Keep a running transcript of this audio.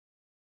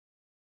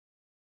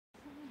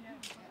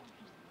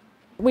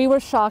We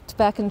were shocked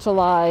back in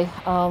July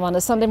on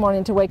a Sunday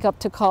morning to wake up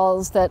to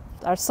calls that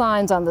our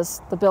signs on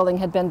the building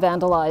had been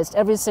vandalized.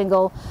 Every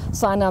single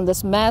sign on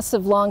this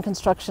massive long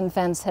construction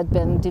fence had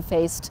been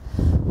defaced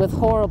with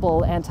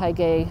horrible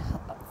anti-gay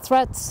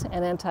threats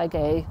and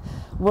anti-gay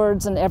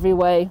words in every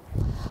way.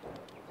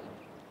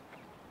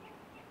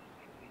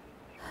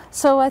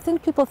 So I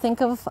think people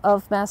think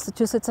of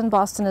Massachusetts and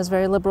Boston as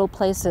very liberal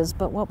places,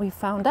 but what we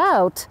found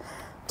out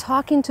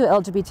talking to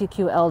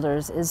LGBTQ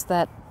elders is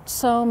that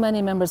so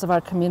many members of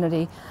our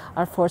community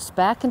are forced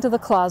back into the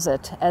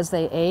closet as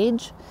they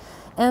age,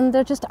 and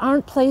there just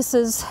aren't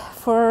places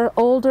for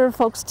older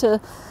folks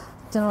to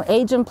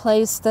age in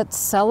place that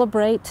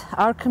celebrate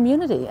our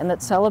community and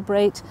that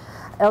celebrate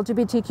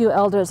LGBTQ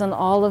elders and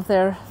all of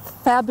their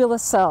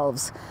fabulous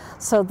selves.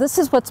 So this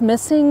is what's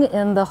missing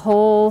in the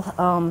whole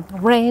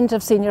range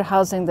of senior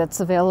housing that's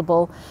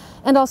available,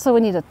 and also we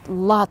need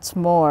lots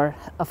more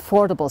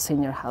affordable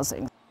senior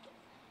housing.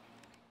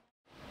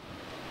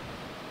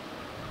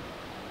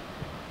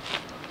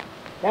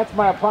 That's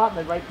my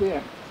apartment right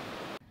there.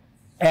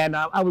 And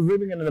I was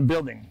living in a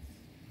building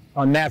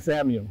on Mass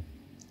Avenue.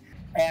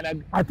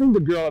 And I think the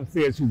girl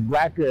upstairs, she's a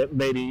black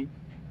lady,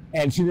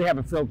 and she didn't have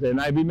a filter.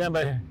 And I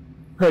remember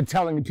her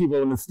telling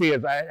people on the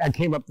stairs, I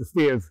came up the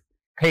stairs,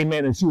 came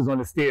in, and she was on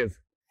the stairs.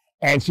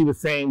 And she was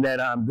saying that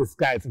this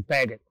guy's a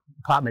faggot.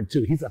 Apartment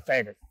 2, he's a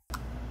faggot.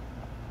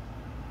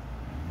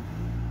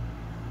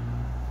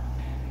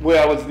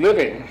 Where I was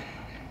living,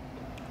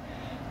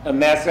 on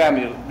Mass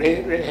Avenue,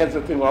 it has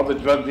a thing with all the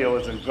drug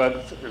dealers and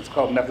drugs. It's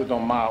called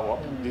Methadone Mile.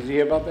 Did you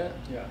hear about that?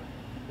 Yeah.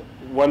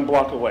 1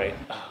 block away.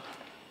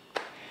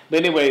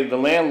 But anyway, the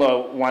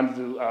landlord wanted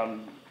to,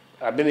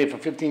 I've been here for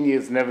 15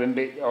 years, never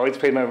always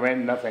paid my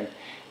rent, nothing.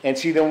 And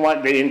she didn't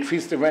want, they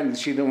increased the rent, and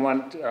she didn't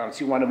want,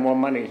 she wanted more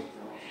money.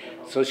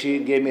 So she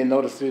gave me a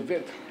notice to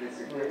evict.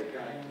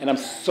 And I'm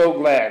so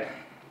glad,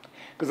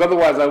 because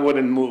otherwise I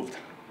wouldn't have moved.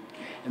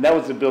 And that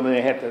was the building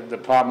that had the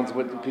problems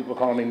with the people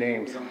calling me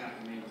names.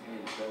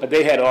 But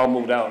they had all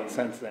moved out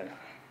since then.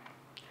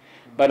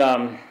 But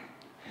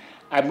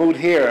I moved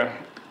here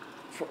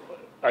for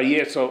a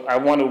year, so I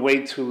want to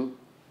wait till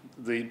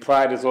the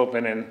Pride is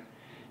open and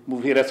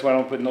move here. That's why I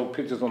don't put no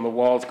pictures on the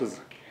walls,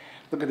 because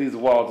look at these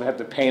walls. I have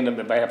to paint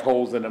them if I have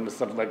holes in them and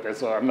stuff like that.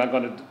 So I'm not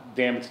going to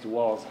damage the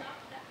walls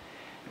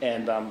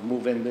and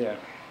move in there.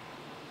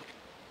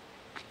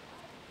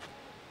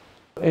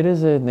 It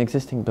is an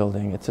existing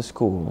building. It's a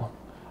school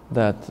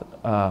that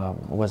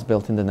was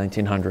built in the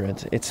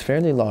 1900s. It's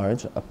fairly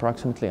large,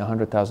 approximately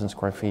 100,000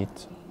 square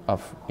feet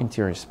of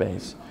interior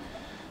space.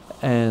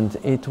 And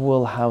it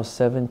will house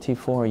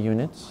 74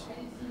 units.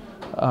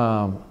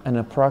 And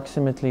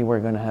approximately we're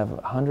going to have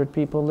 100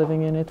 people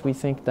living in it. We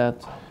think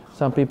that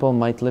some people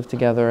might live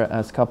together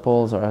as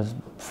couples or as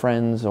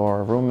friends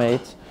or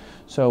roommates.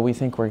 So we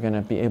think we're going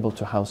to be able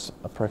to house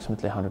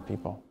approximately 100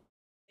 people.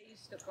 They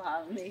used to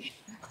call me.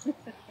 They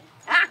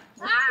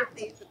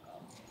used to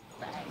call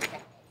me.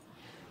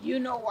 You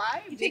know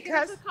why? You take it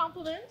as a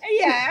compliment?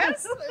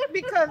 Yes,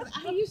 because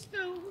I used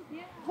to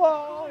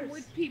go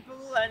with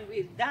people and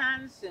we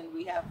dance and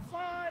we have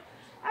fun.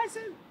 I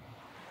said,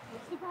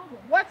 what's the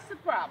problem? What's the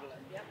problem?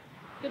 Yep.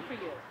 Good for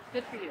you.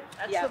 Good for you.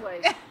 That's Yep. the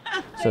way.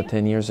 So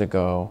 10 years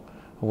ago,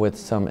 with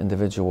some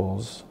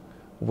individuals,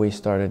 we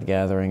started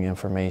gathering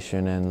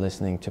information and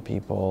listening to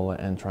people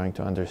and trying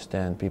to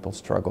understand people's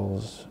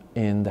struggles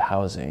in the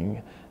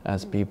housing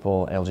as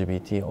people,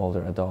 LGBT,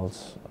 older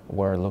adults,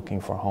 were looking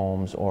for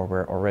homes or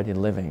were already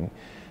living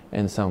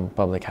in some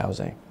public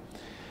housing.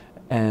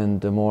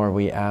 And the more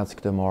we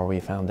asked, the more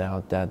we found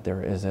out that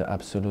there is an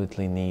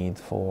absolutely need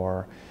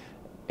for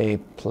a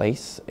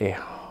place, a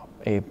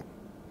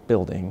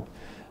building,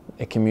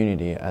 a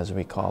community as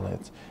we call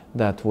it,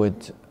 that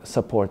would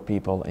support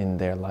people in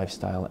their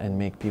lifestyle and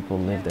make people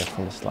live their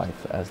fullest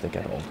life as they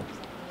get older.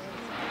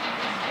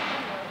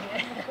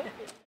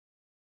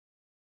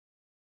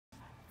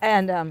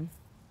 And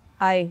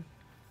I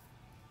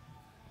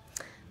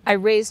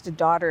raised a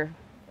daughter.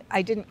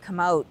 I didn't come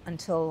out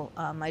until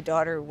my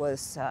daughter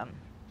was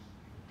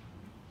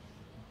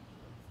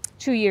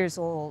 2 years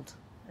old,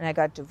 and I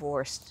got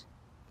divorced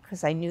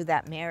because I knew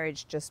that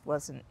marriage just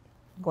wasn't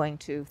going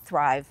to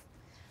thrive,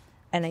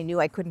 and I knew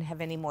I couldn't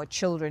have any more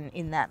children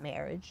in that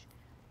marriage.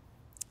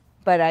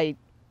 But I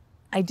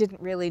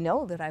didn't really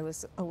know that I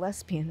was a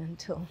lesbian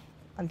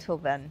until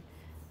then.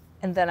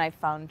 And then I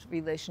found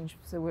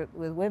relationships with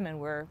women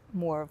were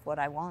more of what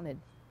I wanted.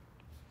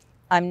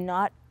 I'm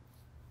not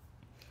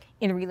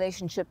in a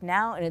relationship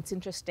now, and it's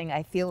interesting,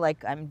 I feel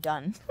like I'm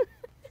done.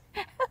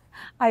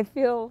 I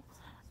feel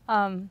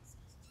like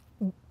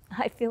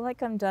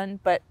I'm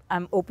done, but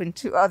I'm open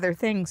to other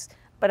things.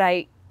 But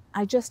I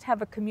just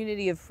have a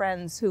community of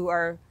friends who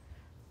are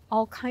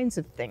all kinds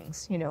of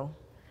things, you know.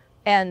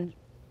 And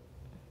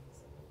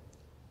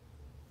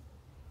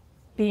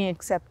being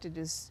accepted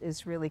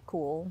is really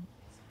cool.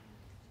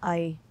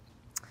 I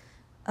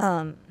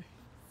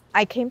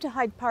came to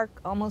Hyde Park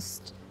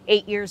almost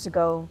 8 years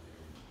ago.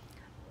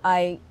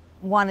 I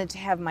wanted to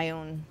have my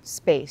own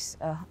space,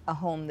 a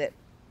home that,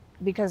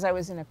 because I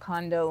was in a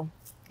condo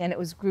and it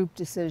was group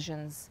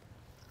decisions.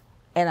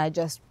 And I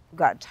just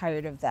got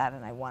tired of that,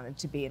 and I wanted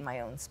to be in my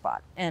own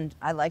spot. And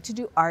I like to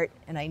do art,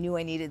 and I knew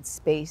I needed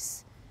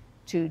space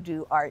to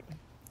do art.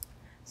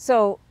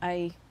 So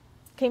I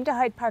came to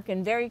Hyde Park,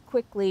 and very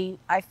quickly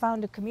I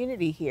found a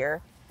community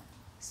here.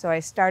 So I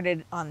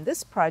started on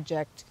this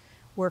project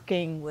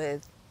working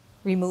with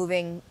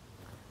removing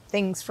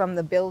things from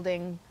the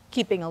building,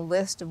 keeping a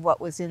list of what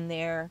was in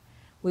there.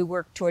 We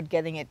worked toward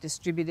getting it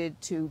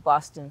distributed to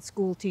Boston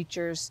school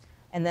teachers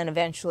and then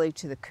eventually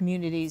to the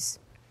communities.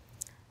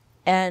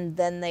 And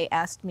then they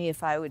asked me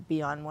if I would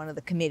be on one of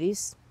the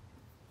committees.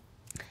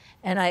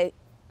 And I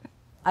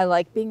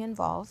like being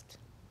involved.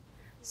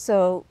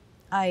 So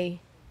I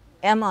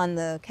am on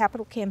the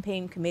Capital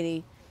Campaign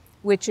Committee,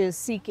 which is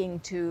seeking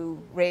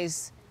to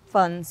raise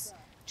funds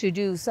to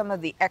do some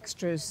of the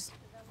extras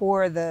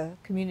for the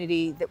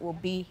community that will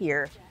be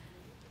here,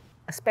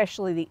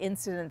 especially the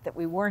incident that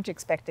we weren't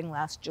expecting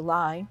last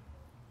July,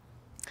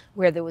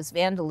 where there was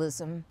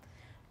vandalism.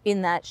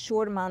 In that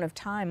short amount of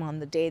time on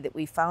the day that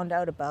we found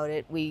out about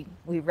it, we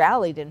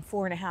rallied, and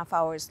 4.5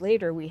 hours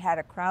later, we had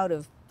a crowd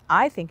of,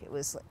 I think it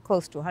was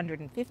close to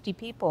 150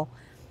 people,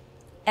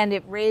 and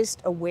it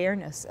raised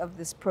awareness of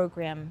this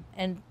program,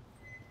 and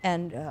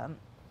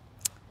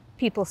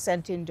people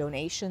sent in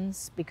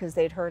donations because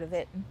they'd heard of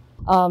it.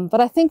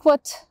 But I think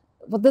what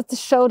this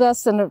showed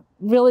us, and it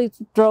really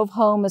drove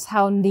home, is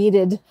how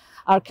needed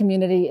our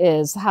community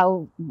is,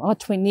 how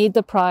much we need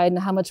the pride,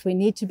 and how much we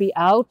need to be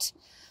out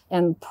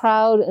and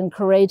proud and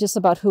courageous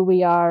about who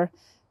we are,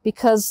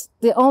 because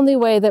the only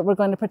way that we're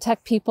going to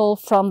protect people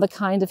from the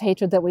kind of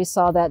hatred that we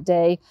saw that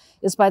day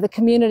is by the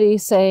community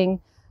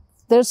saying,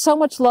 there's so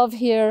much love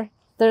here,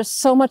 there's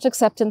so much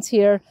acceptance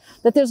here,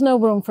 that there's no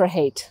room for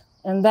hate.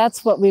 And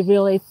that's what we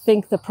really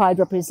think the pride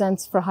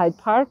represents for Hyde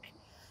Park,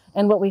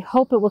 and what we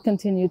hope it will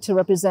continue to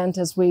represent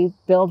as we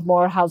build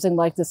more housing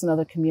like this in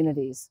other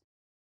communities.